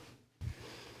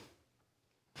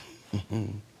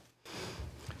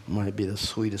Might be the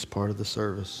sweetest part of the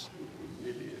service.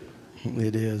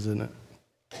 It is, isn't it?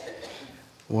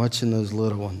 Watching those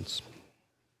little ones.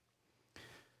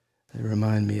 They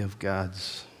remind me of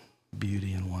God's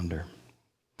beauty and wonder.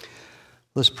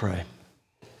 Let's pray.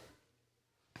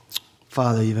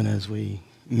 Father, even as we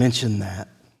mention that,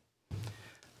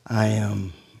 I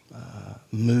am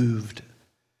moved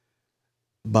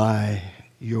by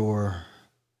your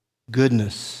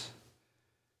goodness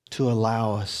to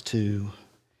allow us to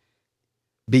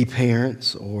be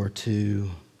parents or to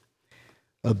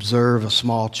observe a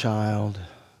small child,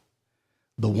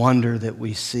 the wonder that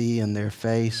we see in their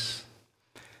face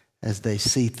as they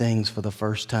see things for the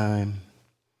first time.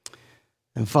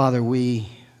 And Father,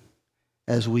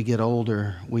 as we get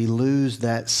older, we lose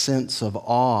that sense of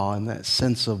awe and that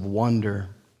sense of wonder.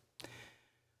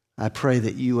 I pray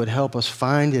that you would help us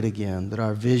find it again, that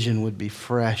our vision would be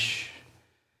fresh,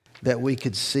 that we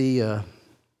could see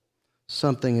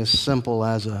something as simple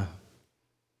as a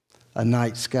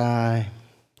night sky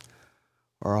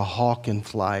or a hawk in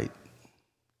flight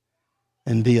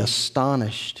and be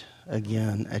astonished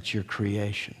again at your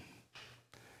creation.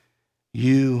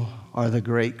 You are the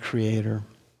great creator.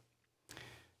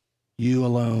 You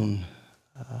alone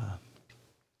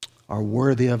are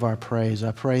worthy of our praise.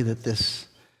 I pray that this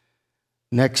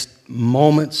next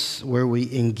moments where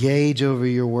we engage over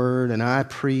your word and I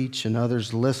preach and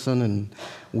others listen and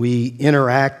we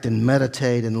interact and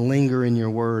meditate and linger in your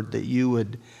word, that you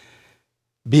would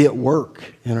be at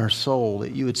work in our soul,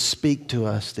 that you would speak to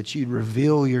us, that you'd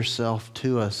reveal yourself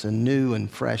to us in new and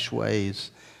fresh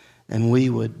ways, and we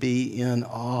would be in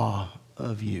awe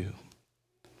of you.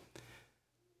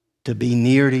 To be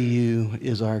near to you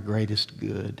is our greatest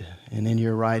good, and in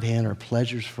your right hand are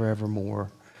pleasures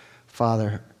forevermore.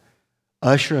 Father,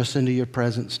 usher us into your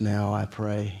presence now, I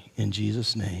pray, in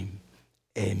Jesus' name,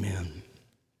 amen.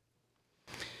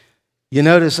 You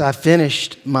notice I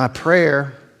finished my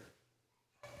prayer.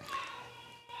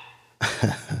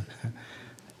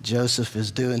 Joseph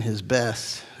is doing his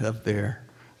best up there,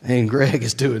 and Greg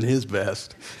is doing his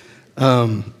best.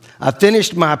 I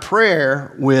finished my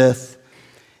prayer with,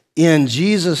 in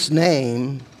Jesus'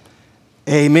 name,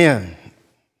 amen.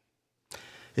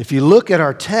 If you look at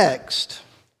our text,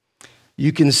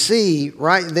 you can see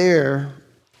right there,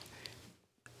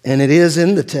 and it is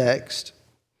in the text,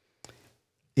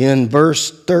 in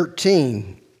verse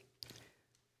 13,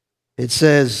 it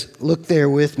says, look there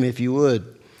with me if you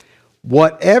would.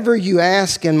 Whatever you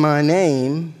ask in my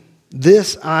name,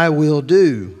 this I will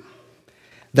do,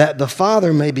 that the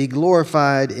Father may be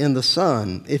glorified in the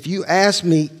Son. If you ask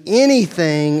me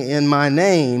anything in my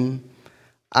name,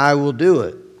 I will do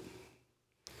it.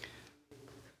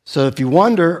 So if you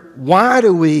wonder, why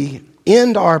do we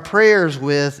end our prayers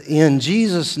with, in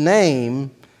Jesus'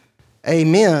 name,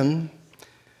 amen,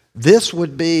 this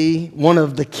would be one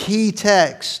of the key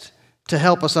texts to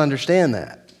help us understand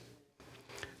that.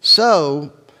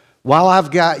 So, while I've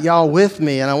got y'all with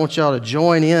me and I want y'all to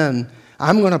join in,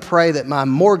 I'm going to pray that my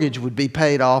mortgage would be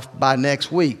paid off by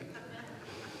next week.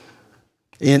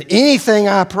 And anything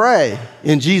I pray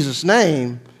in Jesus'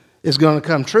 name is going to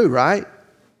come true, right?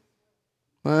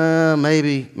 Well,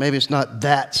 maybe it's not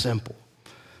that simple.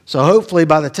 So hopefully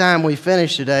by the time we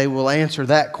finish today, we'll answer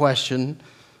that question.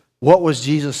 What was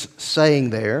Jesus saying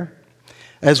there?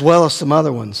 As well as some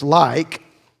other ones, like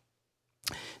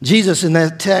Jesus in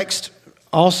that text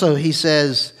also, he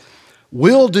says,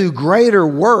 we'll do greater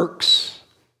works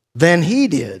than he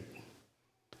did.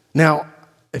 Now,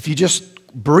 if you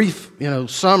just brief,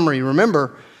 summary,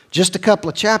 remember, just a couple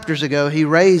of chapters ago, he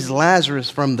raised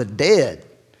Lazarus from the dead.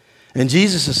 And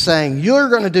Jesus is saying, you're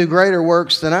going to do greater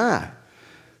works than I.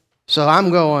 So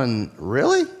I'm going,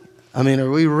 really? Are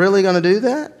we really going to do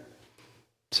that?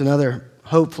 It's another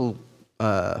hopeful,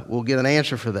 we'll get an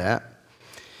answer for that.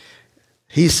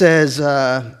 He says,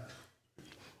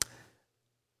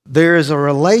 there is a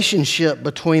relationship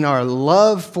between our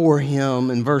love for him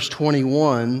in verse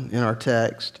 21 in our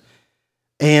text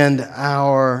and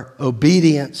our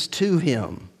obedience to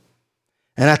him.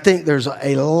 And I think there's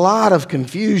a lot of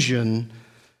confusion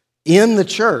in the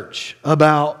church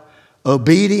about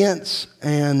obedience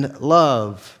and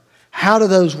love. How do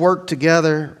those work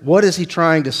together? What is he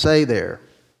trying to say there?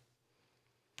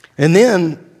 And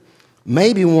then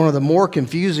maybe one of the more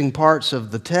confusing parts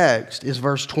of the text is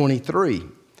verse 23.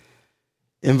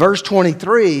 In verse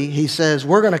 23, he says,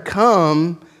 we're going to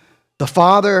come, the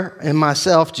Father and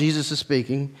myself, Jesus is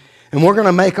speaking, and we're going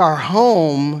to make our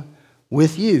home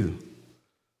with you.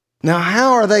 Now,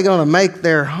 how are they going to make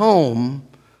their home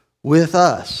with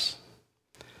us?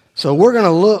 So we're going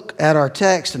to look at our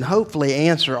text and hopefully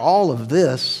answer all of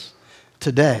this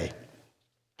today.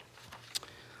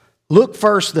 Look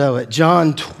first, though, at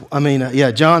John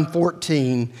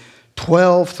 14,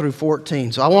 12 through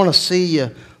 14. So I want to see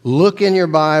you look in your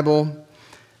Bible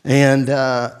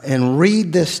and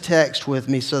read this text with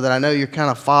me so that I know you're kind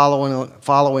of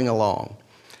following along.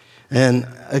 And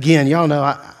again, y'all know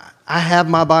I have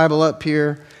my Bible up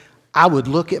here. I would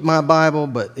look at my Bible,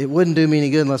 but it wouldn't do me any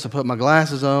good unless I put my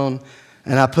glasses on.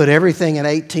 And I put everything in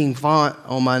 18 font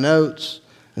on my notes.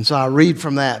 And so I read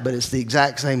from that, but it's the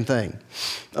exact same thing.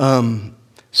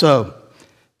 So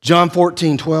John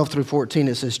 14, 12 through 14,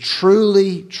 it says,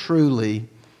 "Truly, truly,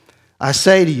 I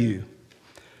say to you,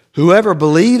 whoever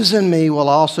believes in me will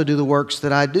also do the works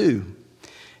that I do.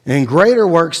 And greater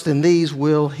works than these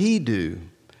will he do."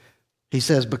 He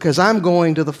says, "Because I'm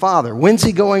going to the Father." When's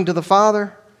he going to the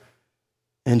Father?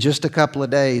 In just a couple of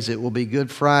days, it will be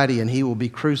Good Friday, and he will be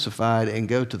crucified and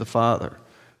go to the Father.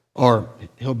 Or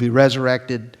he'll be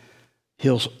resurrected.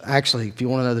 Actually, if you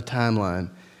want to know the timeline,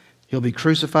 he'll be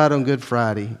crucified on Good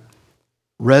Friday,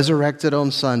 resurrected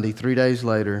on Sunday, 3 days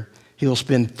later. He'll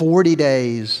spend 40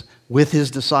 days with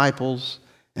his disciples,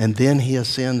 and then he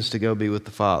ascends to go be with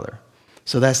the Father.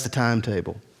 So that's the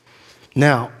timetable.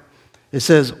 Now, it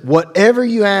says, "Whatever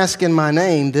you ask in my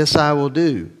name, this I will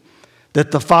do,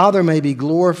 that the Father may be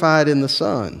glorified in the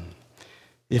Son.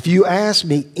 If you ask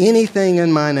me anything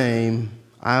in my name,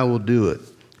 I will do it."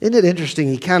 Isn't it interesting?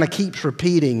 He kind of keeps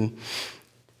repeating,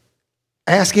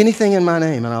 "Ask anything in my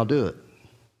name and I'll do it."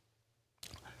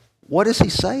 What is he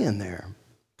saying there?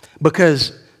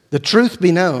 Because the truth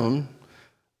be known,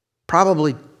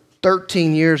 probably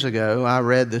 13 years ago, I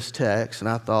read this text and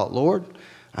I thought, "Lord,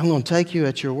 I'm going to take you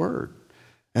at your word."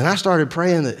 And I started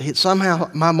praying that somehow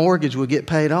my mortgage would get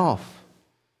paid off.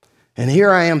 And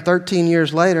here I am 13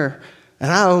 years later,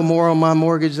 and I owe more on my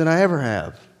mortgage than I ever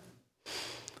have.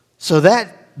 So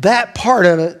that part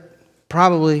of it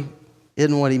probably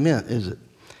isn't what he meant, is it?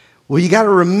 Well, you got to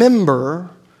remember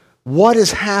what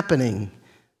is happening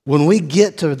when we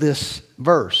get to this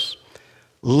verse.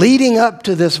 Leading up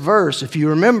to this verse, if you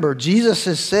remember, Jesus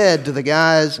has said to the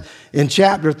guys in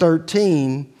chapter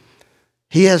 13,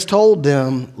 he has told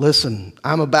them, "Listen,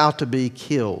 I'm about to be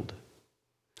killed.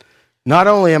 Not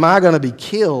only am I going to be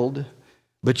killed,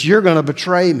 but you're going to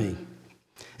betray me.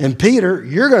 And Peter,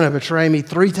 you're going to betray me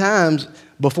 3 times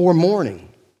before morning."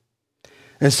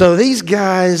 And so these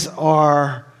guys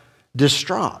are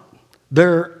distraught.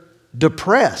 They're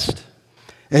depressed.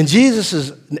 And Jesus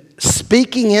is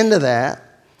speaking into that,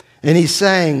 and he's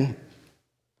saying,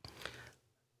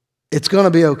 it's going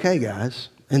to be okay, guys.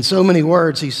 In so many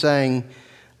words, he's saying,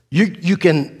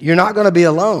 you're not going to be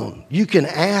alone. You can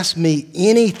ask me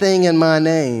anything in my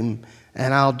name,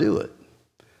 and I'll do it.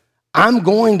 I'm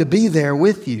going to be there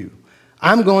with you.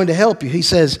 I'm going to help you. He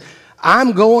says,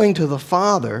 I'm going to the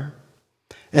Father,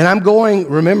 and I'm going,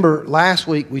 remember last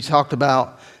week we talked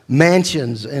about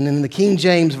mansions, and in the King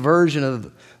James Version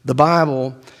of the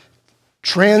Bible,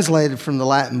 translated from the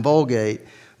Latin Vulgate,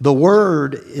 the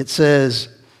word, it says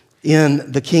in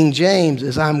the King James,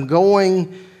 is I'm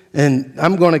going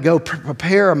to go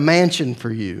prepare a mansion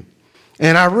for you.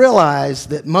 And I realize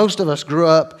that most of us grew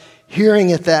up hearing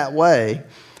it that way.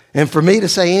 And for me to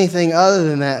say anything other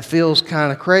than that feels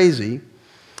kind of crazy.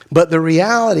 But the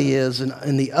reality is,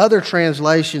 in the other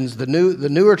translations, the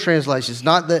newer translations,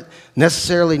 not that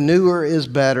necessarily newer is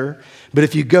better, but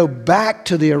if you go back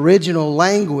to the original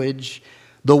language,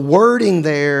 the wording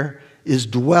there is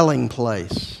dwelling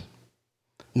place,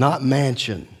 not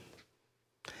mansion.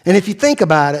 And if you think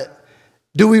about it,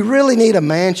 do we really need a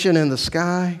mansion in the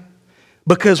sky?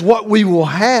 Because what we will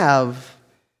have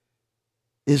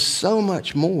is so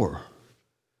much more.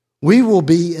 We will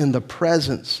be in the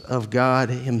presence of God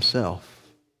himself.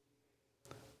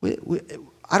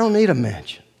 I don't need a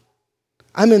mansion.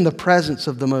 I'm in the presence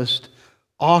of the most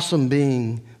awesome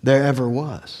being there ever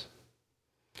was.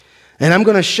 And I'm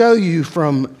going to show you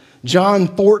from John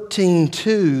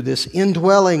 14:2, this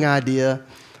indwelling idea,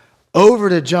 over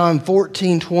to John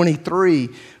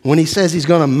 14:23, when he says he's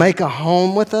going to make a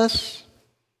home with us.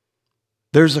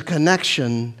 There's a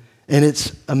connection, and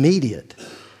it's immediate.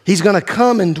 He's going to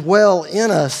come and dwell in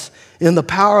us in the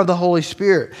power of the Holy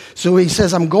Spirit. So he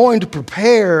says, I'm going to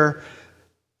prepare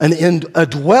a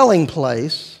dwelling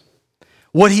place.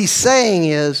 What he's saying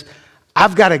is,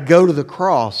 I've got to go to the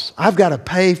cross. I've got to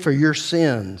pay for your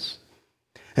sins.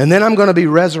 And then I'm going to be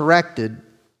resurrected.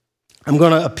 I'm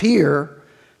going to appear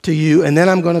to you, and then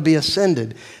I'm going to be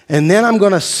ascended. And then I'm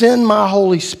going to send my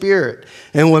Holy Spirit.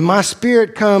 And when my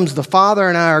Spirit comes, the Father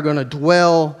and I are going to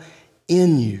dwell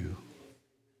in you.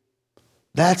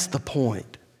 That's the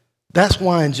point. That's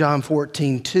why in John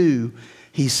 14:2,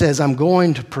 he says, I'm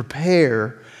going to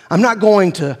prepare. I'm not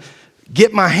going to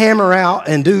get my hammer out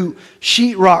and do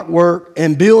sheetrock work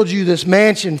and build you this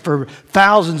mansion for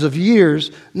thousands of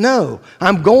years. No,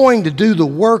 I'm going to do the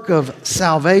work of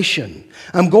salvation.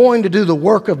 I'm going to do the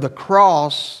work of the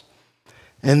cross.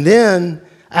 And then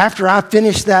after I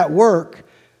finish that work,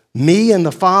 me and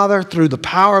the Father, through the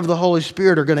power of the Holy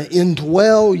Spirit, are going to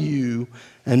indwell you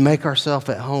and make ourselves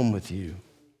at home with you.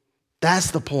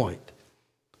 That's the point.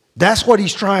 That's what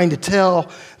he's trying to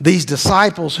tell these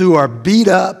disciples who are beat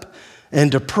up and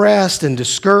depressed and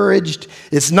discouraged.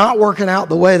 It's not working out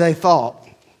the way they thought.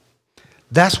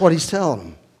 That's what he's telling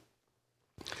them.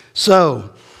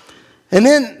 So, and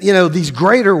then, these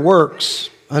greater works,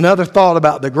 another thought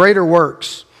about the greater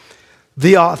works,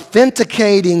 the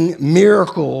authenticating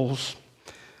miracles,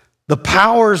 the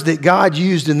powers that God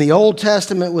used in the Old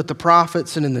Testament with the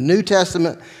prophets and in the New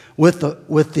Testament with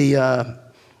the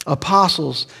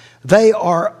apostles, they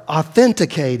are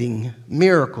authenticating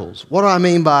miracles. What do I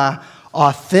mean by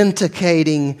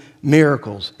authenticating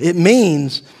miracles? It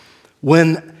means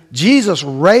when Jesus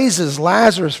raises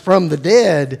Lazarus from the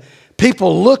dead,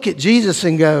 people look at Jesus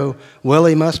and go, well,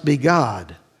 he must be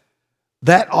God.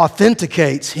 That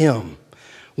authenticates him.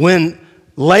 When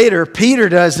later Peter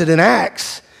does it in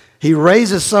Acts, he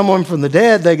raises someone from the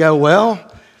dead, they go,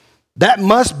 well, that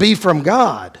must be from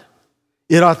God.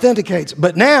 It authenticates.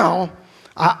 But now,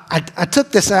 I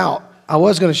took this out. I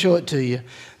was going to show it to you.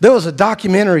 There was a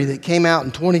documentary that came out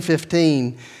in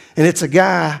 2015, and it's a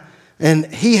guy, and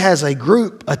he has a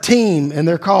group, a team, and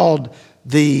they're called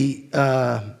the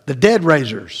Dead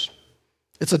Raisers.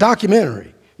 It's a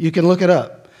documentary. You can look it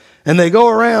up. And they go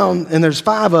around, and there's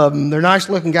 5 of them. They're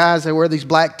nice-looking guys. They wear these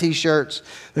black T-shirts.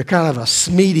 They're kind of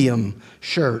a medium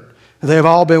shirt. They've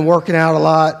all been working out a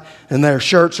lot, and their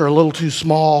shirts are a little too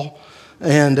small,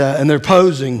 and they're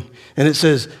posing, and it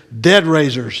says, Dead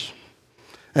Raisers.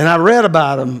 And I read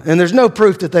about them, and there's no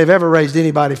proof that they've ever raised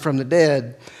anybody from the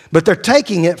dead, but they're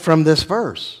taking it from this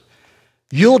verse.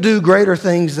 You'll do greater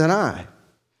things than I.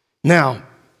 Now,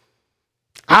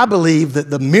 I believe that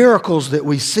the miracles that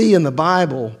we see in the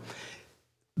Bible,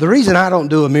 the reason I don't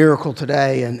do a miracle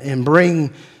today and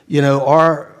bring,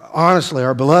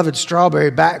 our beloved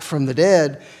Strawberry back from the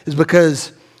dead is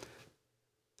because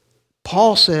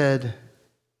Paul said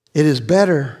it is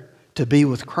better to be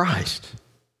with Christ.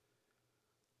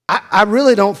 I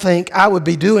really don't think I would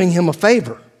be doing him a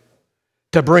favor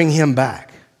to bring him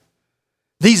back.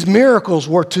 These miracles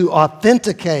were to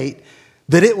authenticate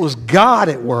that it was God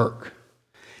at work.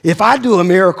 If I do a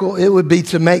miracle, it would be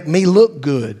to make me look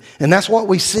good. And that's what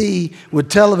we see with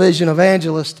television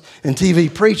evangelists and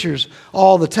TV preachers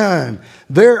all the time.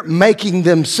 They're making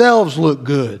themselves look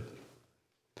good.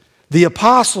 The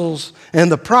apostles and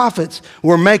the prophets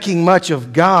were making much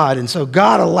of God, and so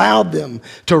God allowed them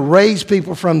to raise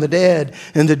people from the dead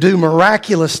and to do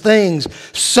miraculous things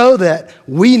so that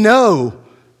we know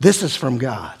this is from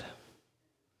God.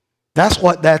 That's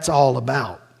what that's all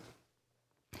about.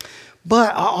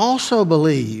 But I also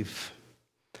believe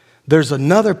there's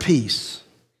another piece,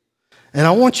 and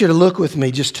I want you to look with me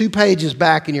just 2 pages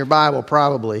back in your Bible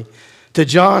probably to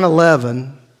John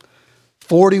 11,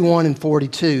 41 and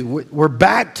 42. We're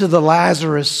back to the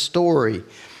Lazarus story.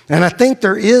 And I think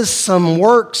there is some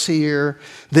works here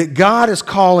that God is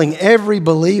calling every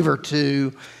believer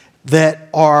to that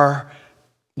are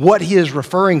what he is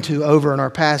referring to over in our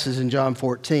passage in John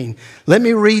 14. Let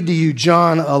me read to you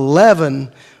John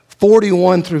 11,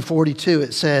 41 through 42.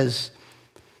 It says,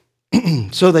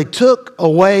 So they took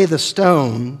away the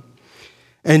stone,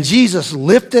 and Jesus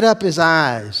lifted up his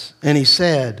eyes, and he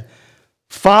said,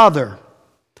 Father,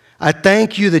 I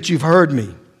thank you that you've heard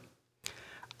me.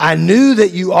 I knew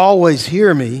that you always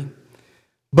hear me,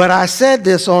 but I said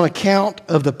this on account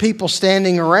of the people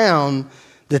standing around,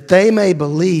 that they may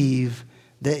believe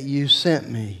that you sent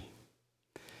me.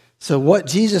 So what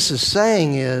Jesus is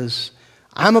saying is,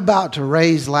 I'm about to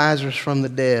raise Lazarus from the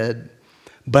dead,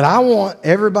 but I want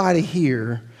everybody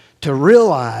here to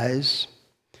realize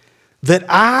that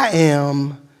I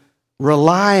am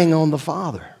relying on the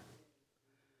Father.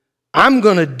 I'm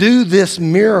going to do this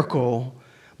miracle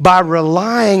by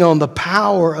relying on the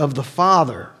power of the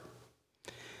Father.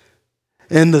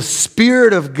 And the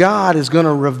Spirit of God is going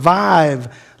to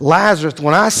revive Lazarus.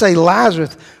 When I say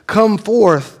Lazarus, come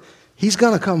forth, he's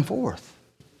going to come forth.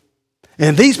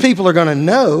 And these people are going to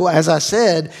know, as I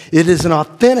said, it is an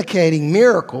authenticating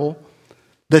miracle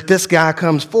that this guy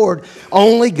comes forward.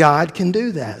 Only God can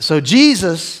do that. So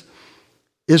Jesus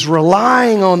is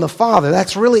relying on the Father.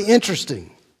 That's really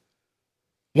interesting.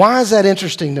 Why is that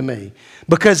interesting to me?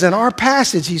 Because in our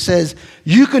passage, he says,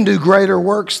 you can do greater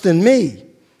works than me.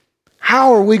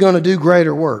 how are we going to do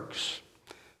greater works?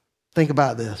 Think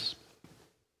about this.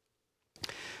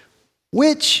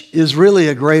 Which is really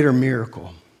a greater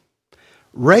miracle?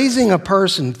 Raising a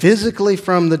person physically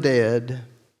from the dead,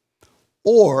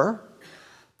 or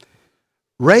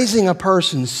raising a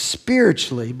person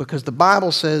spiritually, because the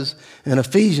Bible says in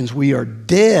Ephesians, we are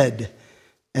dead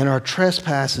in our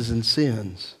trespasses and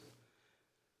sins.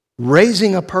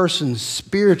 Raising a person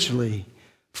spiritually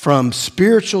from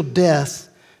spiritual death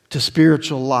to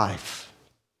spiritual life.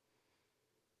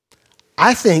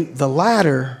 I think the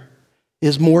latter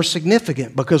is more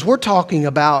significant because we're talking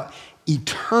about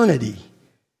eternity.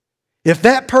 If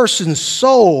that person's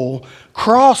soul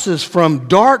crosses from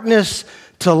darkness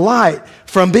to light,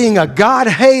 from being a God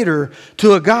hater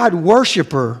to a God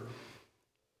worshiper,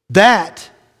 that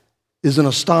is an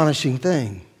astonishing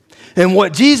thing. And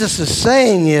what Jesus is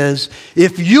saying is,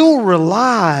 if you'll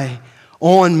rely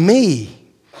on me,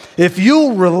 if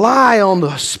you'll rely on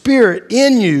the Spirit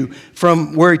in you,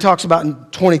 from where he talks about in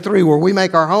 23, where we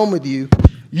make our home with you,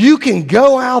 you can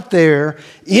go out there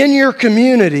in your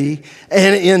community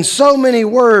and in so many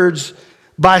words,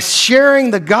 by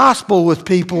sharing the gospel with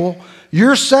people,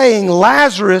 you're saying,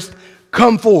 Lazarus,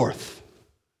 come forth.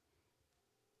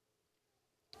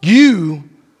 You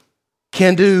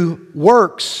can do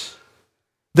works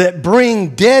that bring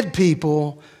dead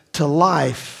people to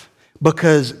life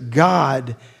because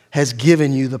God has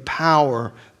given you the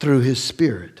power through His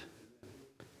Spirit.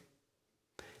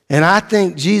 And I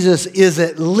think Jesus is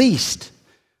at least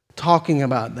talking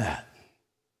about that.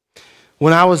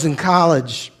 When I was in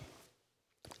college,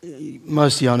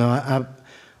 most of y'all know, I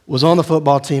was on the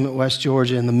football team at West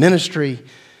Georgia, and the ministry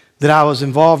that I was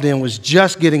involved in was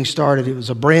just getting started. It was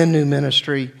a brand new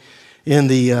ministry in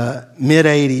the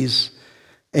mid-'80s.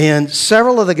 And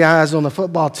several of the guys on the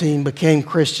football team became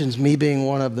Christians, me being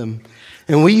one of them.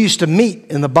 And we used to meet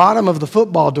in the bottom of the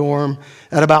football dorm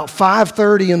at about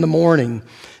 5:30 in the morning.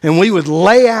 And we would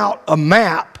lay out a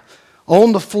map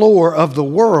on the floor of the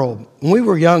world. And we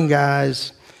were young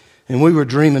guys, and we were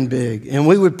dreaming big. And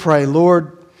we would pray,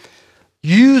 Lord,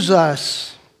 use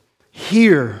us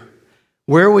here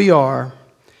where we are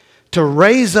to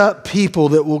raise up people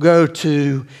that will go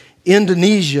to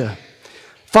Indonesia.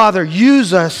 Father,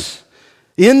 use us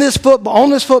on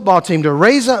this football team to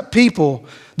raise up people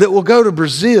that will go to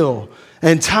Brazil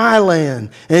and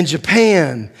Thailand and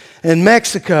Japan and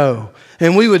Mexico.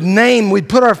 And we'd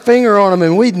put our finger on them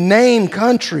and we'd name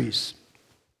countries.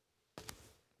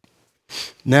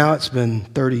 Now it's been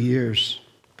 30 years.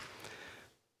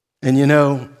 And you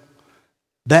know,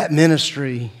 that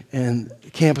ministry and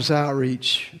campus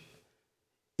outreach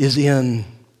is in,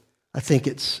 I think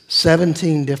it's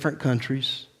 17 different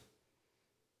countries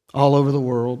all over the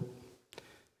world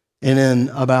and in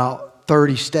about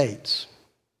 30 states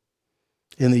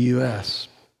in the U.S.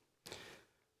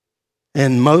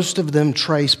 And most of them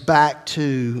trace back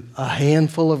to a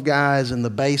handful of guys in the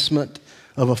basement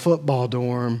of a football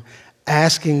dorm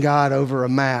asking God over a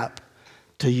map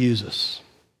to use us.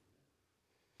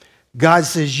 God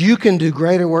says, you can do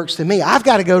greater works than me. I've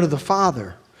got to go to the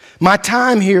Father. My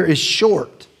time here is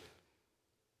short.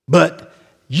 But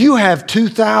you have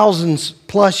 2,000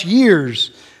 plus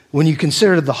years when you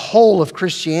consider the whole of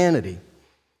Christianity.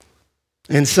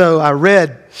 And so I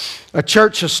read a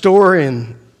church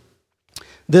historian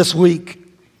this week,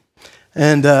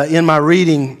 and in my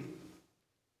reading,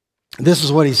 this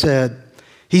is what he said.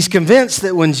 He's convinced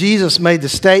that when Jesus made the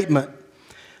statement,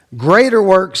 greater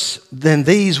works than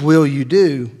these will you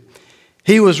do,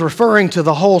 he was referring to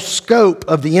the whole scope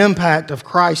of the impact of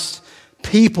Christ's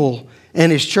people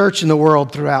and His church in the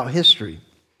world throughout history.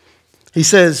 He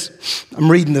says, I'm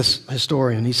reading this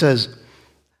historian, he says,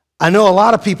 I know a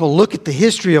lot of people look at the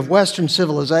history of Western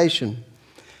civilization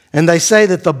and they say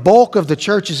that the bulk of the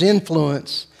church's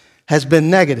influence has been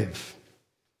negative.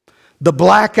 The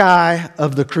black eye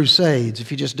of the Crusades,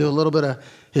 if you just do a little bit of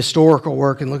historical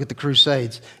work and look at the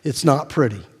Crusades, it's not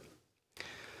pretty.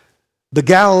 The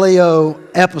Galileo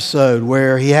episode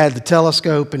where he had the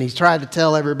telescope and he tried to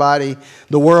tell everybody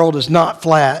the world is not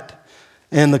flat,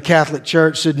 and the Catholic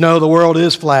Church said, no, the world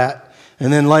is flat.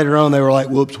 And then later on they were like,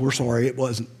 whoops, we're sorry, it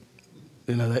wasn't.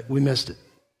 We missed it.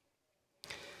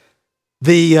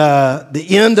 The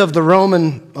end of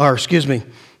the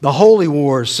Holy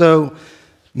Wars. So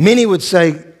many would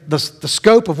say the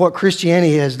scope of what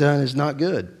Christianity has done is not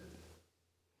good.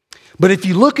 But if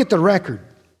you look at the record,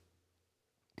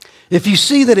 if you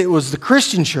see that it was the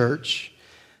Christian church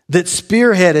that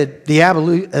spearheaded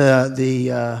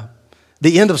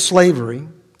the end of slavery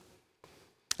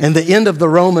and the end of the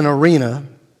Roman arena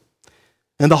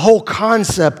and the whole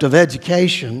concept of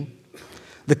education,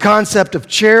 the concept of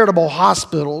charitable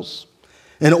hospitals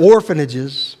and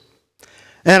orphanages,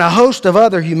 and a host of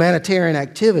other humanitarian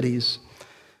activities,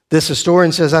 this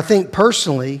historian says, I think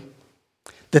personally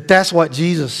that that's what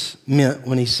Jesus meant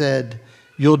when he said,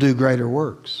 you'll do greater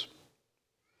works.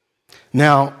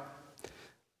 Now,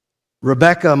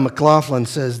 Rebecca McLaughlin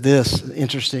says this,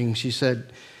 interesting. She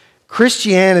said,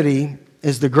 Christianity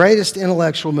is the greatest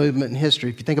intellectual movement in history.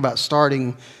 If you think about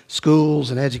starting schools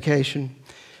and education,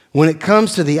 when it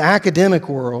comes to the academic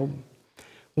world,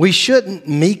 we shouldn't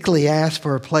meekly ask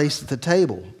for a place at the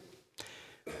table.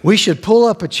 We should pull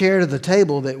up a chair to the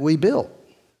table that we built.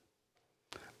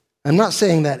 I'm not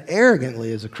saying that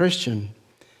arrogantly as a Christian,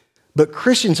 but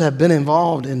Christians have been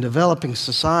involved in developing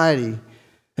society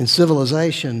and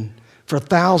civilization for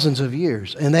thousands of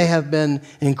years, and they have been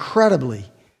incredibly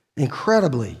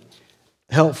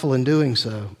helpful in doing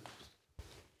so.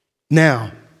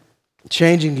 Now,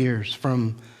 changing gears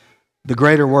from the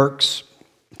greater works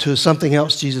to something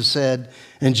else Jesus said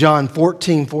in John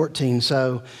 14:14.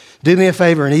 So do me a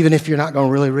favor, and even if you're not going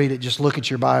to really read it, just look at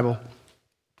your Bible.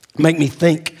 Make me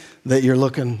think that you're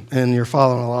looking and you're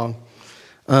following along.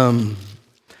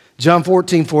 John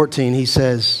 14:14, he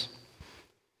says,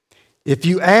 if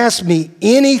you ask me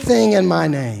anything in my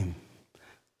name,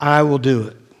 I will do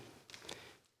it.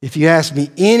 If you ask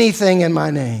me anything in my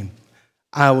name,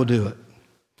 I will do it.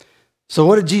 So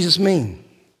what did Jesus mean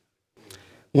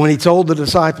when he told the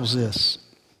disciples this?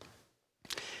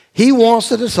 He wants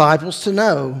the disciples to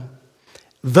know,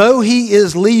 though he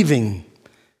is leaving,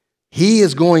 he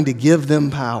is going to give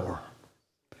them power.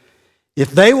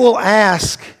 If they will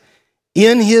ask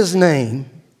in his name,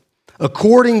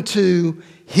 according to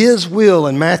his will,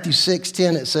 in Matthew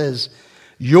 6:10 it says,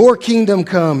 your kingdom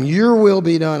come, your will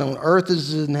be done on earth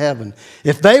as in heaven.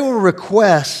 If they will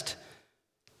request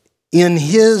in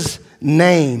his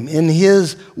name, in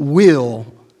his will,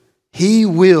 he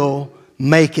will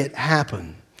make it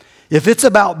happen. If it's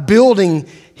about building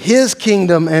his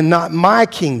kingdom and not my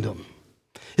kingdom,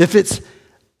 if it's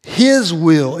his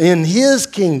will in his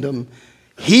kingdom,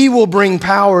 he will bring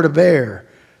power to bear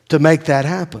to make that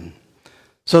happen.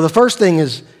 So the first thing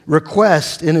is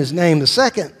request in his name. The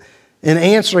second, in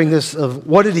answering this of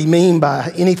what did he mean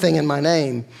by anything in my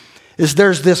name, is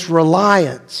there's this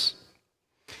reliance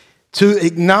to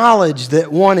acknowledge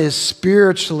that one is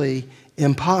spiritually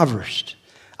impoverished.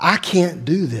 I can't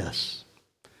do this.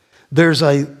 There's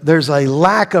a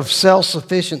lack of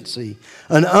self-sufficiency,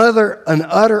 an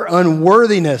utter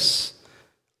unworthiness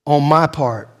on my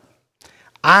part.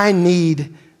 I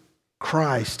need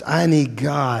Christ. I need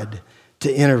God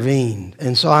to intervene.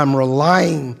 And so I'm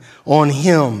relying on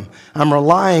him. I'm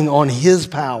relying on his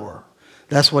power.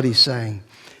 That's what he's saying.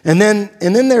 And then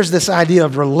there's this idea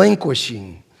of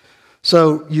relinquishing.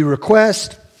 So you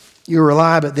request, you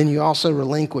rely, but then you also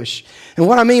relinquish. And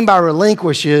what I mean by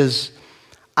relinquish is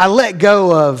I let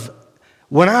go of,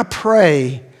 when I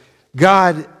pray,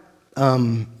 God,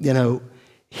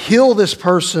 heal this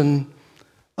person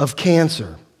of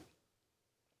cancer.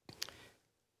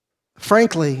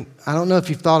 Frankly, I don't know if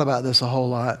you've thought about this a whole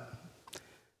lot,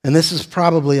 and this is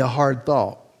probably a hard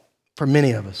thought for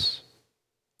many of us.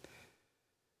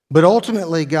 But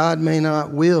ultimately, God may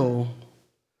not will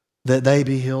that they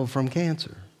be healed from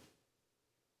cancer.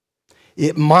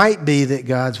 It might be that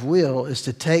God's will is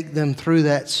to take them through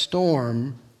that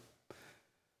storm,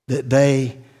 that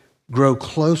they grow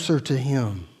closer to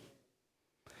him,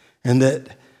 and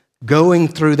that going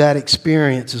through that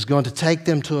experience is going to take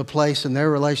them to a place in their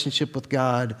relationship with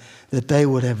God that they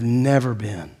would have never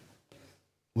been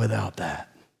without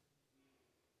that.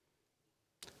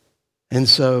 And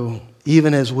so,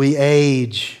 even as we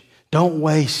age, don't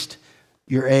waste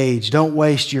your age. Don't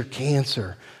waste your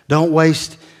cancer. Don't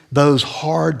waste those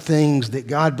hard things that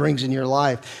God brings in your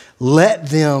life. Let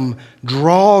them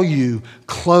draw you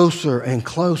closer and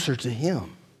closer to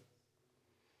him.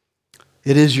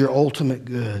 It is your ultimate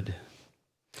good.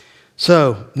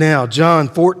 So now, John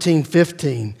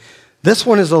 14:15. This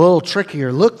one is a little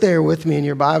trickier. Look there with me in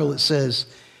your Bible. It says,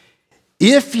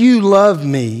 if you love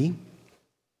me,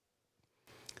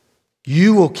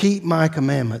 you will keep my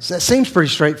commandments. That seems pretty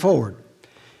straightforward.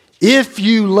 If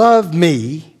you love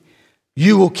me,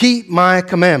 you will keep my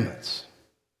commandments.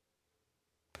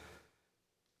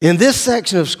 In this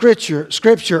section of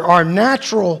Scripture, our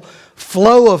natural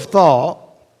flow of thought,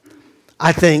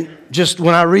 I think, just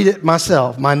when I read it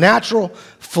myself, my natural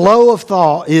flow of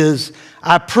thought is,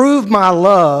 I prove my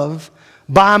love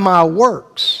by my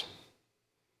works.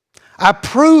 I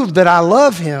prove that I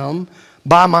love him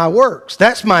by my works.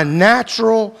 That's my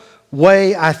natural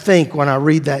way I think when I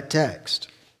read that text.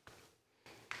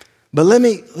 But let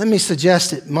me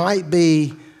suggest it might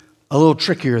be a little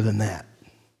trickier than that.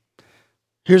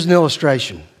 Here's an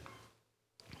illustration.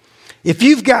 If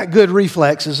you've got good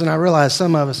reflexes, and I realize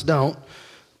some of us don't,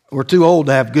 we're too old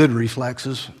to have good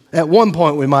reflexes. At one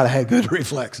point, we might have had good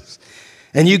reflexes.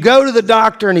 And you go to the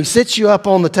doctor, and he sits you up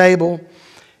on the table,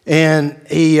 and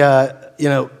he,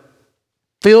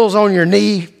 feels on your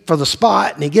knee for the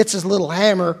spot, and he gets his little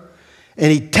hammer,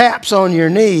 and he taps on your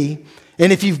knee.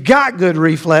 And if you've got good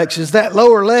reflexes, that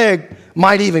lower leg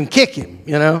might even kick him,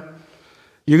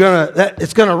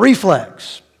 It's going to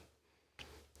reflex.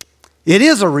 It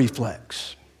is a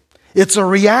reflex. It's a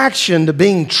reaction to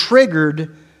being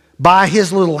triggered by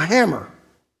his little hammer.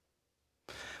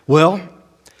 Well,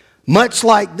 much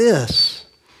like this,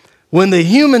 when the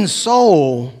human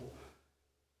soul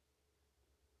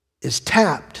is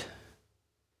tapped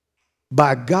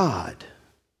by God,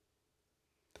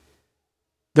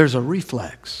 there's a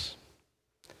reflex.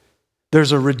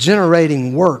 There's a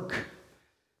regenerating work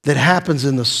that happens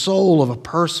in the soul of a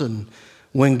person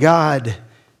when God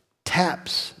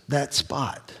taps that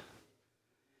spot.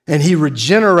 And he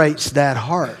regenerates that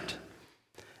heart.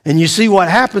 And you see what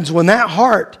happens when that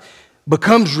heart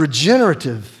becomes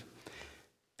regenerative.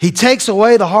 He takes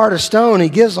away the heart of stone. He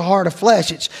gives the heart of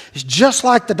flesh. It's just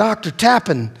like the doctor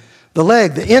tapping the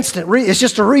leg. The instant, it's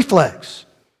just a reflex.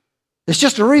 It's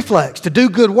just a reflex. To do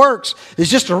good works is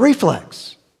just a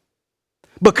reflex.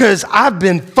 Because I've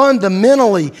been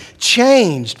fundamentally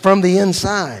changed from the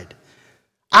inside.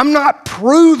 I'm not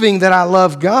proving that I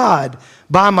love God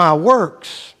by my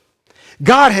works.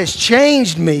 God has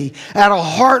changed me at a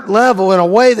heart level in a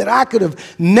way that I could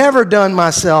have never done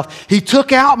myself. He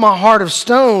took out my heart of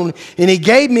stone and he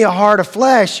gave me a heart of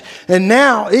flesh, and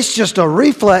now it's just a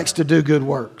reflex to do good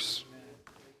works.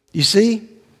 You see?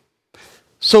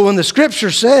 So when the scripture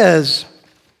says,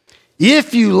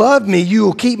 if you love me, you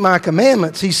will keep my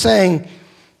commandments, he's saying,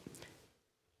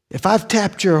 if I've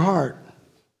tapped your heart,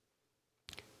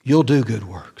 you'll do good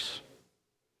works.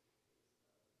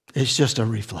 It's just a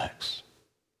reflex.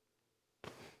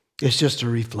 It's just a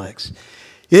reflex.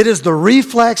 It is the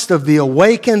reflex of the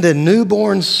awakened and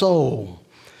newborn soul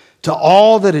to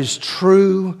all that is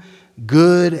true,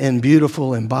 good, and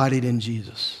beautiful embodied in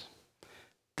Jesus.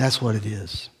 That's what it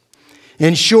is.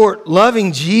 In short,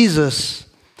 loving Jesus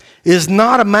is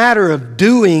not a matter of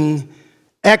doing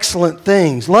excellent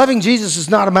things. Loving Jesus is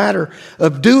not a matter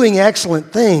of doing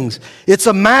excellent things. It's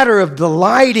a matter of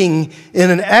delighting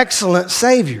in an excellent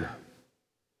Savior.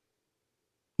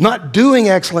 Not doing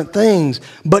excellent things,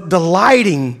 but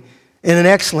delighting in an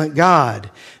excellent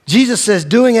God. Jesus says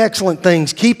doing excellent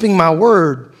things, keeping my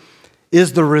word,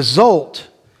 is the result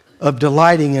of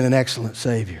delighting in an excellent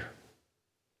Savior.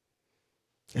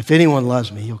 If anyone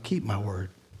loves me, he'll keep my word.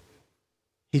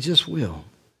 He just will.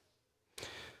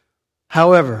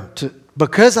 However,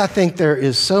 because I think there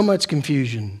is so much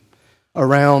confusion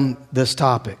around this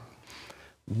topic,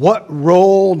 what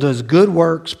role does good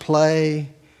works play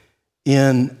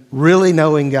in really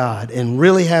knowing God and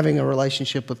really having a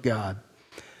relationship with God?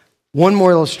 One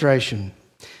more illustration.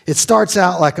 It starts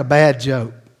out like a bad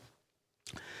joke.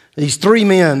 These three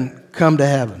men come to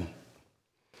heaven.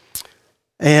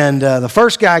 And the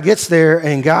first guy gets there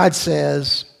and God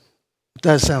says, it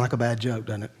does sound like a bad joke,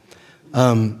 doesn't it?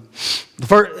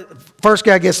 The first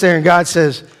guy gets there and God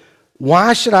says,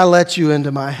 why should I let you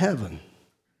into my heaven?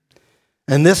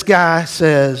 And this guy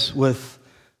says with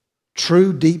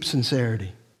true, deep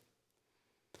sincerity,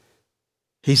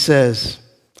 he says,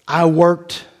 I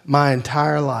worked my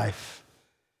entire life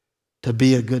to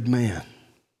be a good man.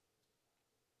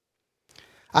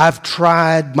 I've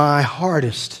tried my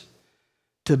hardest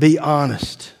to be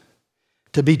honest,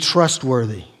 to be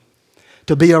trustworthy,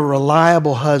 to be a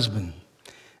reliable husband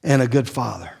and a good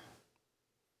father.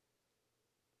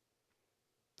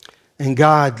 And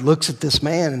God looks at this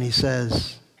man and he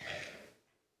says,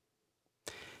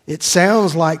 it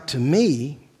sounds like to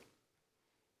me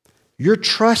you're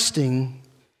trusting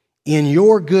in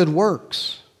your good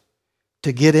works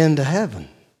to get into heaven.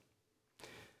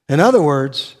 In other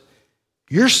words,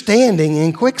 you're standing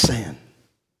in quicksand.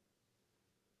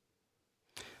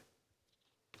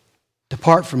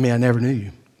 Depart from me, I never knew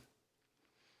you.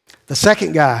 The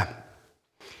second guy,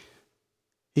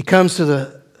 he comes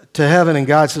to heaven and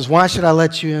God says, why should I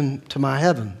let you into my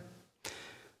heaven?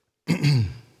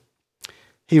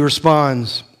 He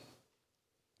responds,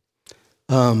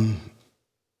 I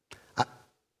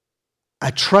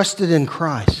trusted in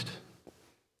Christ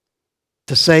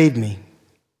to save me,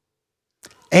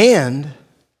 and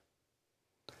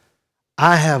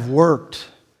I have worked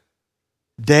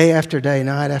day after day,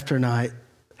 night after night,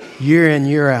 year in,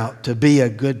 year out, to be a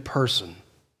good person.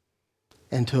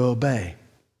 and to obey.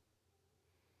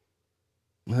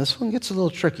 Now, this one gets a little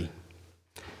tricky.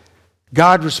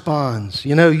 God responds,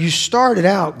 you started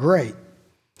out great.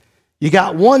 You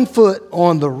got one foot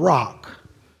on the rock,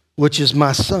 which is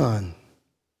my son.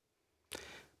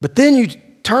 But then you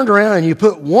turned around and you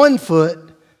put one foot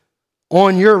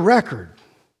on your record,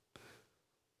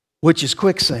 which is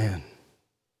quicksand.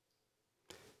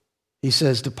 He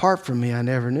says, depart from me, I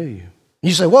never knew you.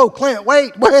 You say, whoa, Clint,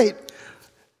 wait.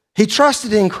 He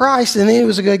trusted in Christ and he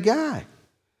was a good guy.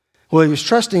 Well, he was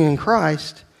trusting in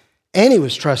Christ and he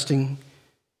was trusting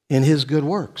in his good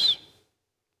works.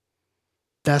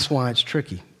 That's why it's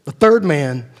tricky. The third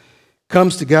man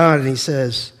comes to God and he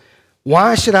says,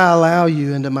 why should I allow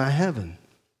you into my heaven?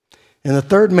 And the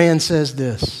third man says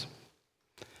this,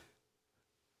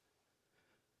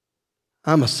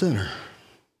 I'm a sinner.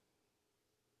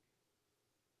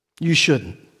 You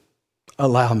shouldn't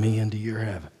allow me into your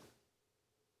heaven.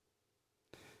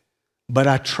 But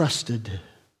I trusted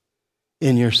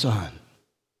in your Son.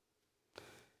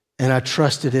 And I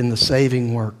trusted in the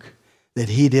saving work that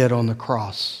he did on the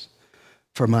cross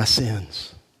for my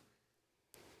sins.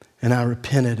 And I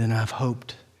repented and I've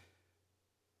hoped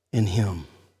in him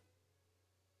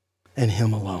and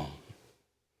him alone.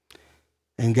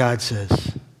 And God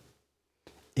says,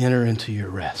 enter into your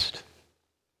rest.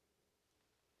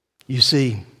 You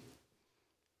see,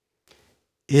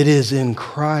 it is in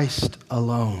Christ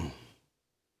alone.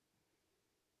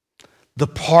 The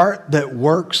part that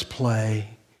works play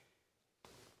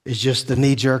is just the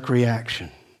knee-jerk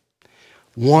reaction.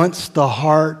 Once the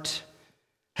heart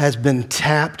has been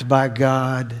tapped by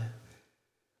God,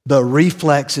 the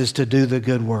reflex is to do the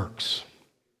good works.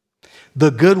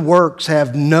 The good works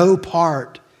have no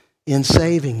part in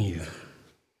saving you.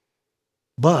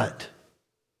 But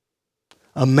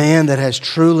a man that has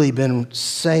truly been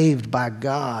saved by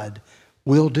God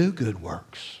will do good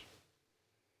works.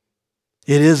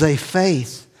 It is a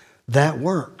faith that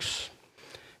works.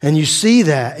 And you see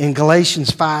that in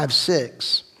Galatians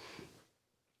 5:6.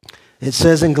 It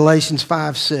says in Galatians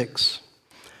 5:6,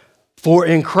 for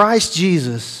in Christ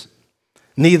Jesus,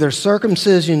 neither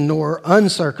circumcision nor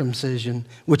uncircumcision,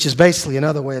 which is basically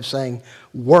another way of saying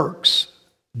works,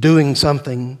 doing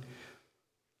something,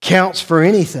 counts for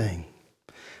anything,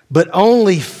 but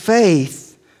only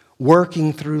faith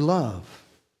working through love.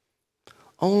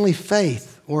 Only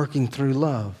faith working through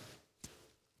love.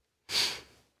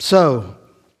 So,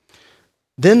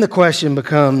 then the question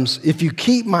becomes, if you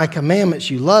keep my commandments,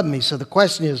 you love me. So the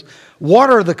question is, what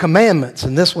are the commandments?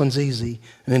 And this one's easy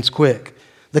and it's quick.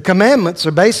 The commandments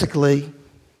are basically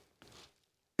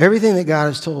everything that God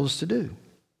has told us to do.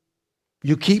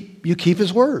 You keep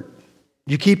his word.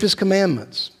 You keep his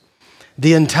commandments.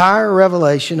 The entire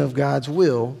revelation of God's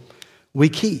will, we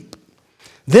keep.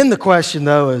 Then the question,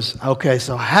 though, is, okay,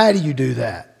 so how do you do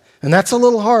that? And that's a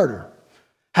little harder.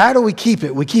 How do we keep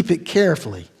it? We keep it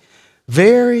carefully.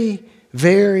 Very,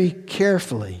 very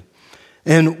carefully.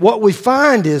 And what we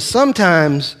find is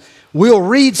sometimes we'll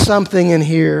read something in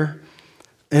here,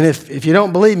 and if you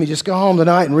don't believe me, just go home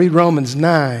tonight and read Romans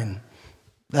 9.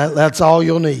 That's all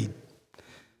you'll need.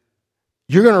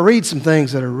 You're going to read some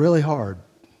things that are really hard.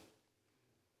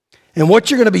 And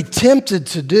what you're going to be tempted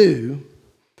to do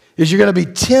is you're going to be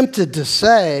tempted to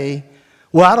say,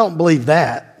 well, I don't believe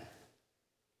that,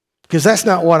 because that's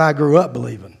not what I grew up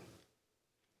believing.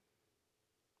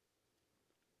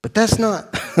 But that's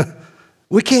not,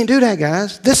 we can't do that,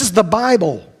 guys. This is the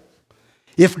Bible.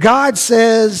 If God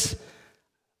says,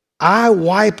 I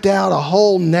wiped out a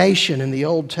whole nation in the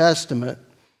Old Testament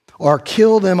or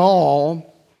killed them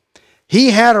all, he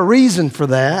had a reason for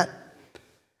that.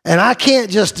 And I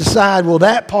can't just decide, well,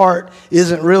 that part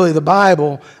isn't really the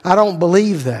Bible. I don't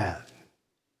believe that.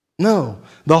 No,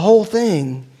 the whole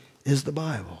thing is the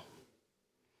Bible.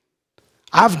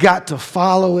 I've got to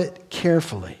follow it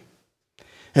carefully.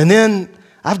 And then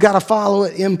I've got to follow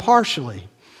it impartially.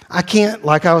 I can't,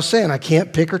 like I was saying, I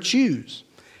can't pick or choose.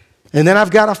 And then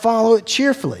I've got to follow it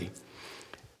cheerfully.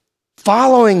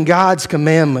 Following God's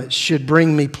commandments should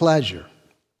bring me pleasure.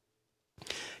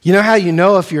 You know how you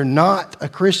know if you're not a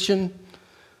Christian?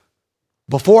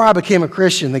 Before I became a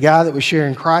Christian, the guy that was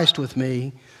sharing Christ with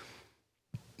me,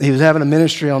 he was having a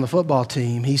ministry on the football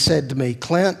team. He said to me,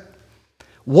 Clint,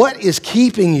 what is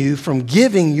keeping you from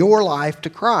giving your life to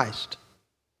Christ?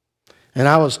 And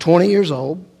I was 20 years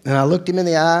old, and I looked him in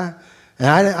the eye, and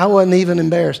I wasn't even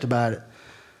embarrassed about it.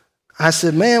 I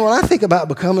said, man, when I think about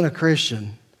becoming a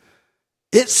Christian,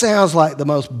 it sounds like the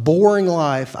most boring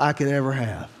life I could ever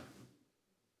have.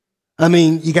 I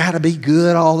mean, you got to be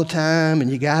good all the time, and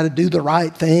you got to do the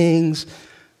right things.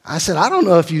 I said, I don't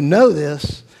know if you know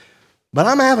this, But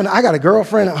I got a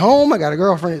girlfriend at home. I got a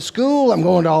girlfriend at school. I'm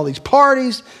going to all these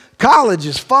parties. College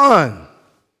is fun.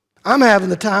 I'm having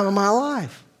the time of my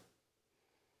life.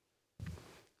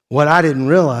 What I didn't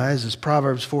realize is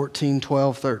Proverbs 14,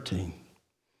 12, 13.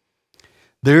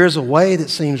 There is a way that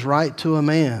seems right to a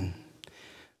man,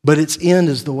 but its end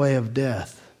is the way of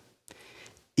death.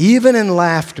 Even in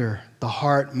laughter, the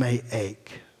heart may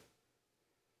ache,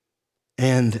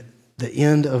 and the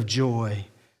end of joy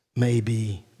may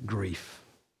be grief.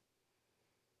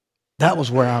 That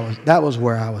was where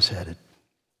I was headed.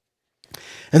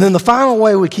 And then the final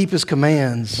way we keep his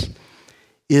commands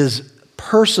is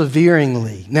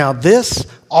perseveringly. Now this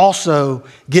also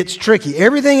gets tricky.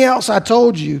 Everything else I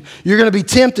told you, you're going to be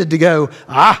tempted to go,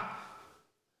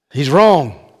 he's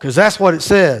wrong, because that's what it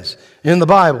says in the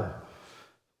Bible.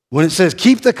 When it says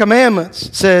keep the commandments,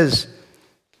 it says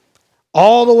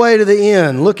all the way to the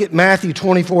end. Look at Matthew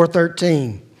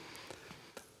 24:13.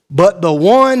 But the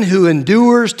one who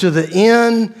endures to the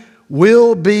end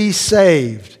will be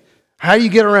saved. How do you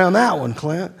get around that one,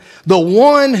 Clint? The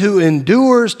one who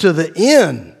endures to the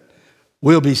end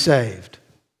will be saved.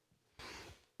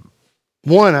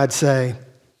 One, I'd say,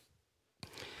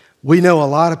 we know a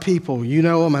lot of people, you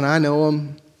know them and I know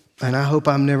them, and I hope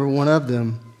I'm never one of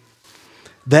them,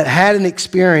 that had an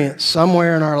experience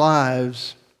somewhere in our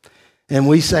lives and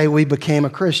we say we became a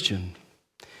Christian.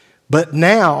 But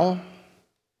now,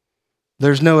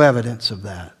 there's no evidence of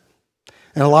that.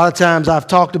 And a lot of times I've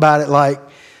talked about it like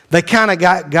they kind of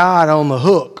got God on the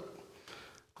hook.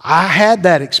 I had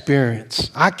that experience.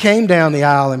 I came down the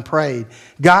aisle and prayed,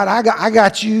 God, I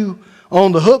got you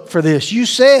on the hook for this. You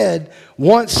said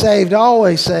once saved,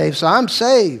 always saved, so I'm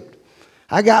saved.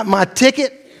 I got my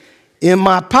ticket in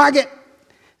my pocket,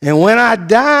 and when I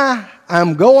die,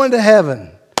 I'm going to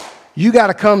heaven. You got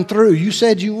to come through. You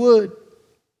said you would.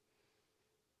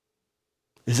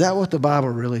 Is that what the Bible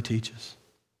really teaches?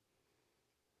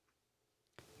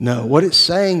 No, what it's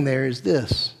saying there is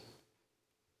this.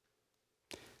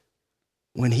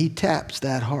 When he taps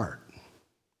that heart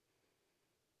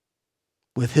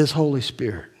with his Holy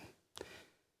Spirit,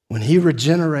 when he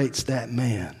regenerates that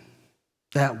man,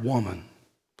 that woman,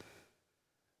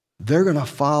 they're going to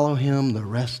follow him the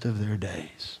rest of their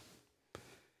days.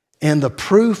 And the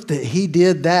proof that he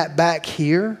did that back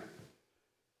here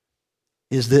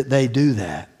is that they do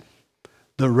that.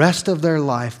 The rest of their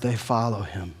life, they follow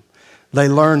him. They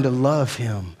learn to love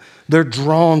him. They're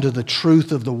drawn to the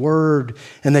truth of the word,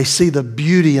 and they see the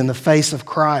beauty in the face of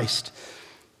Christ,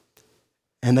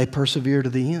 and they persevere to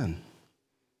the end.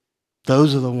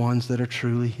 Those are the ones that are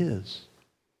truly his.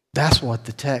 That's what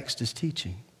the text is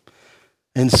teaching.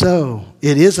 And so,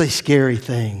 it is a scary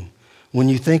thing when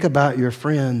you think about your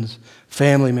friends,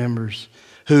 family members,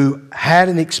 who had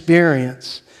an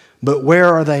experience, but where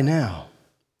are they now?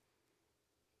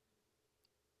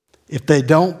 If they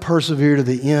don't persevere to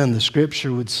the end, the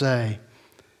scripture would say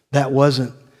that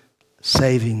wasn't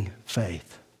saving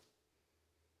faith.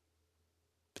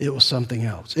 It was something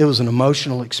else. It was an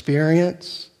emotional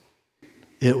experience.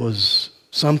 It was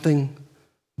something,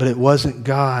 but it wasn't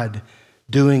God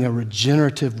doing a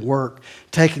regenerative work,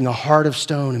 taking a heart of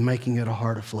stone and making it a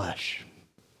heart of flesh.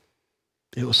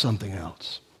 It was something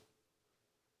else.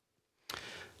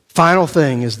 Final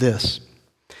thing is this.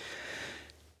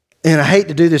 And I hate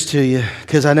to do this to you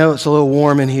because I know it's a little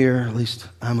warm in here. At least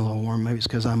I'm a little warm. Maybe it's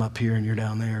because I'm up here and you're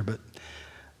down there. But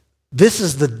this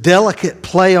is the delicate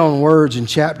play on words in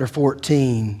chapter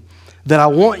 14 that I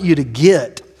want you to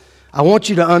get. I want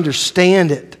you to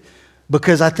understand it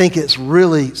because I think it's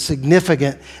really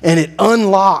significant and it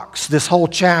unlocks this whole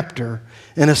chapter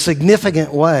in a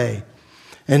significant way.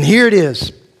 And here it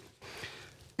is.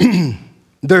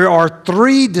 There are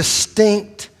three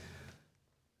distinct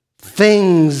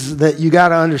things that you got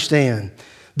to understand.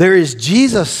 There is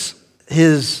Jesus,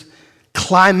 his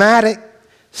climatic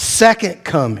second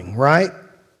coming, right?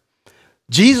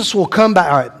 Jesus will come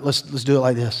back. All right, let's do it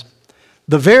like this.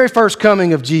 The very first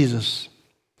coming of Jesus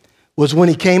was when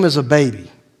he came as a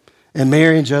baby and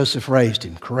Mary and Joseph raised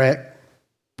him, correct?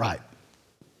 Right.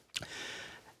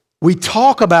 We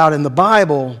talk about in the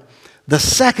Bible the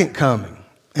second coming.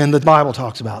 And the Bible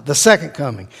talks about the second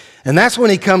coming. And that's when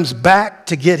he comes back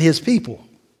to get his people,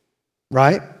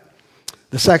 right?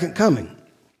 The second coming.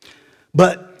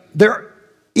 But there,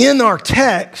 in our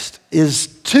text is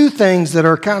two things that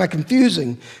are kind of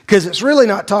confusing because it's really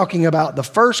not talking about the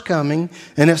first coming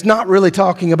and it's not really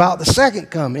talking about the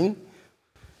second coming.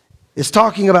 It's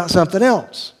talking about something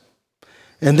else.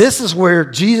 And this is where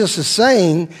Jesus is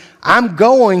saying, I'm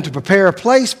going to prepare a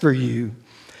place for you.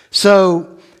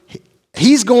 So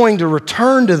he's going to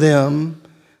return to them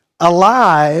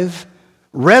alive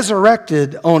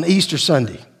resurrected on Easter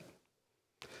Sunday.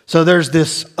 So there's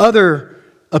this other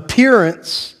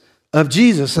appearance of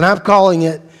Jesus, and I'm calling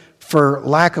it, for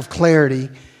lack of clarity,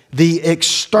 the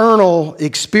external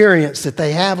experience that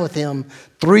they have with him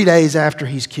 3 days after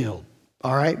he's killed.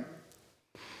 All right?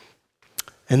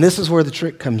 And this is where the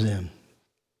trick comes in.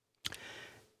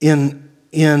 In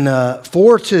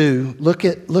 4:2, look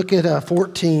at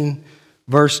 14,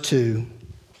 verse 2.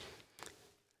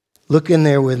 Look in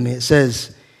there with me. It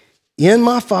says, "In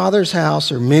my Father's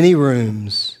house are many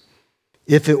rooms.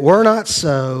 If it were not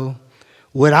so,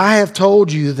 would I have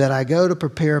told you that I go to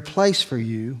prepare a place for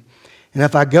you? And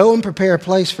if I go and prepare a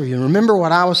place for you," and remember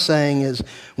what I was saying is,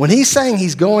 when he's saying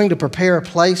he's going to prepare a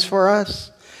place for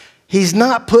us, he's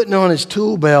not putting on his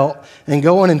tool belt and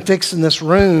going and fixing this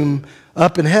room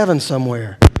up in heaven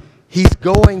somewhere. He's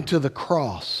going to the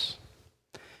cross.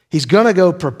 He's going to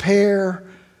go prepare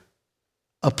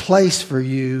a place for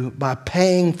you by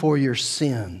paying for your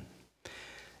sin.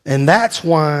 And that's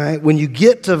why when you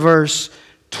get to verse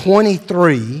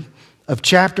 23 of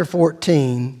chapter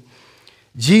 14,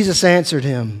 Jesus answered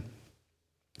him,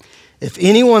 "If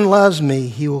anyone loves me,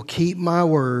 he will keep my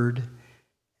word,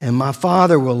 and my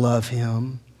Father will love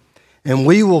him, and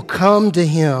we will come to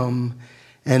him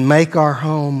and make our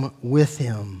home with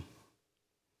him."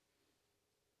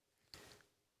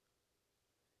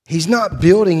 He's not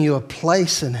building you a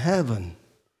place in heaven.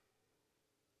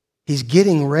 He's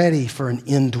getting ready for an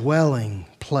indwelling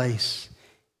place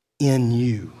in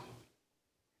you.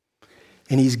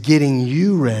 And he's getting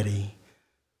you ready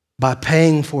by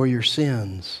paying for your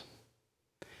sins,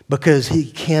 because he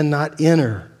cannot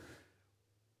enter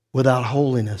without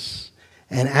holiness.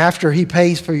 And after he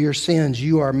pays for your sins,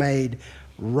 you are made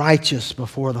righteous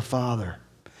before the Father.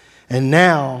 And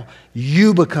now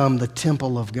you become the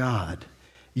temple of God.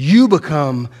 You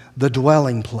become the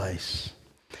dwelling place.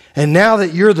 And now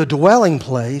that you're the dwelling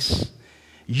place,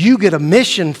 you get a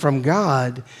mission from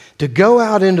God to go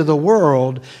out into the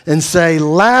world and say,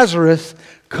 "Lazarus,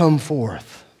 come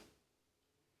forth."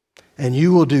 And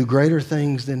you will do greater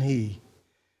things than he.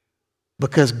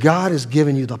 Because God has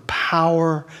given you the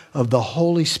power of the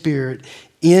Holy Spirit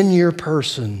in your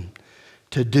person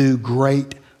to do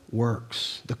great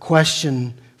works. The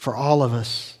question for all of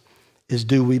us is,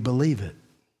 do we believe it?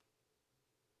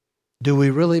 Do we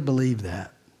really believe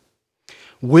that?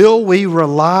 Will we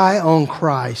rely on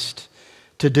Christ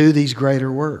to do these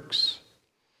greater works?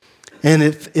 And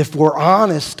if we're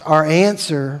honest, our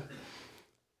answer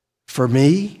for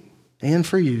me and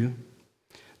for you,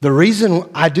 the reason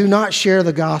I do not share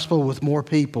the gospel with more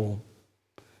people,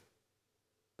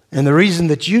 and the reason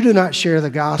that you do not share the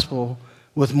gospel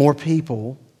with more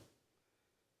people,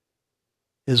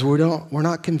 is we're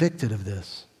not convicted of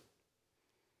this.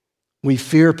 We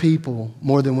fear people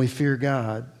more than we fear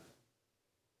God.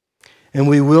 And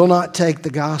we will not take the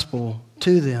gospel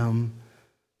to them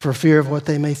for fear of what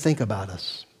they may think about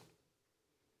us.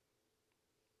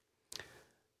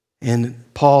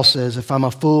 And Paul says, if I'm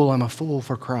a fool, I'm a fool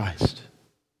for Christ.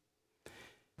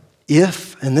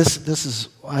 And this is,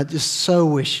 I just so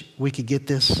wish we could get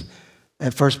this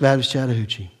at First Baptist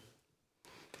Chattahoochee.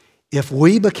 If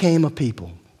we became a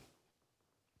people,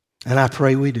 and I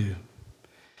pray we do,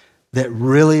 that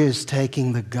really is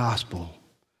taking the gospel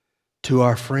to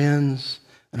our friends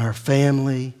and our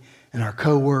family and our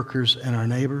coworkers and our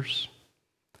neighbors,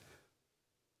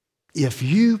 if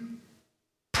you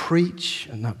preach,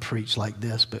 and not preach like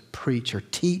this, but preach or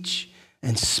teach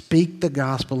and speak the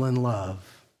gospel in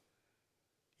love,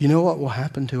 you know what will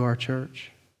happen to our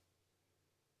church?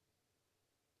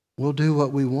 We'll do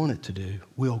what we want it to do.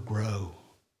 We'll grow.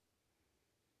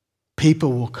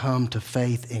 People will come to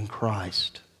faith in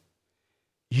Christ.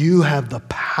 You have the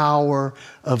power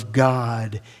of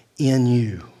God in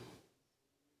you.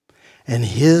 And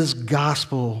his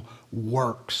gospel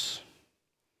works.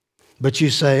 But you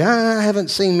say, I haven't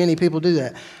seen many people do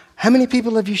that. How many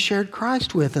people have you shared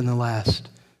Christ with in the last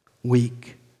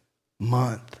week,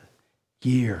 month,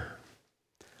 year?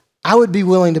 I would be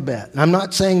willing to bet, and I'm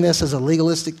not saying this as a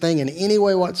legalistic thing in any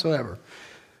way whatsoever,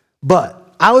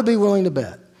 but I would be willing to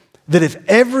bet that if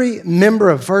every member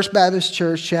of First Baptist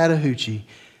Church Chattahoochee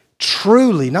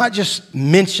truly, not just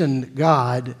mentioned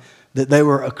God, that they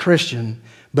were a Christian,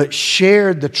 but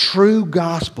shared the true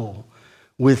gospel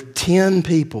with 10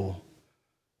 people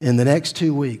in the next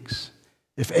 2 weeks,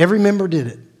 if every member did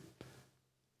it,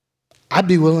 I'd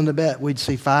be willing to bet we'd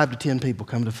see 5 to 10 people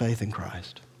come to faith in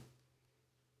Christ.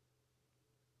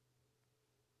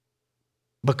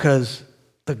 Because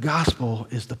the gospel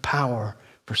is the power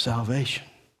for salvation.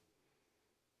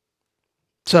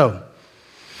 So,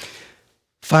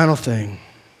 final thing.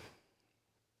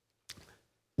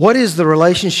 What is the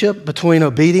relationship between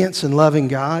obedience and loving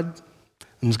God?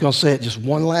 I'm just going to say it just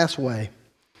one last way.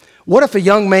 What if a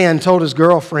young man told his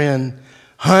girlfriend,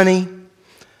 honey,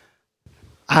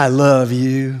 I love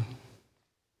you,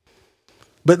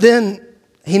 but then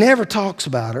he never talks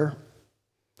about her.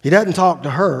 He doesn't talk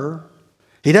to her.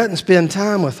 He doesn't spend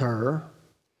time with her.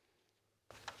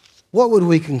 What would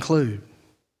we conclude?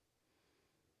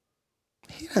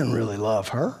 He doesn't really love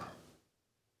her.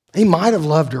 He might have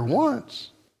loved her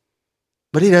once,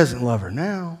 but he doesn't love her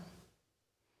now.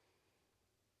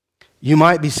 You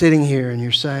might be sitting here and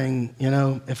you're saying,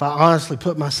 if I honestly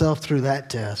put myself through that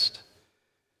test,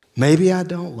 maybe I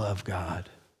don't love God.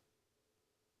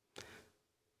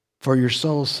 For your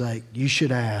soul's sake, you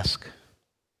should ask,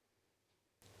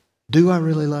 do I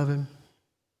really love him?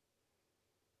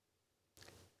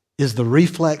 Is the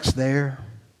reflex there?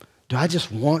 Do I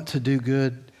just want to do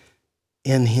good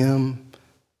in him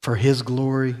for his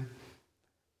glory,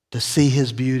 to see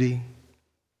his beauty?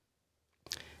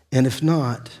 And if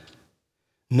not,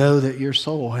 know that your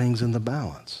soul hangs in the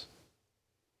balance.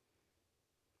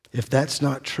 If that's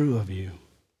not true of you,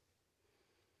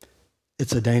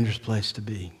 it's a dangerous place to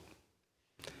be.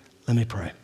 Let me pray.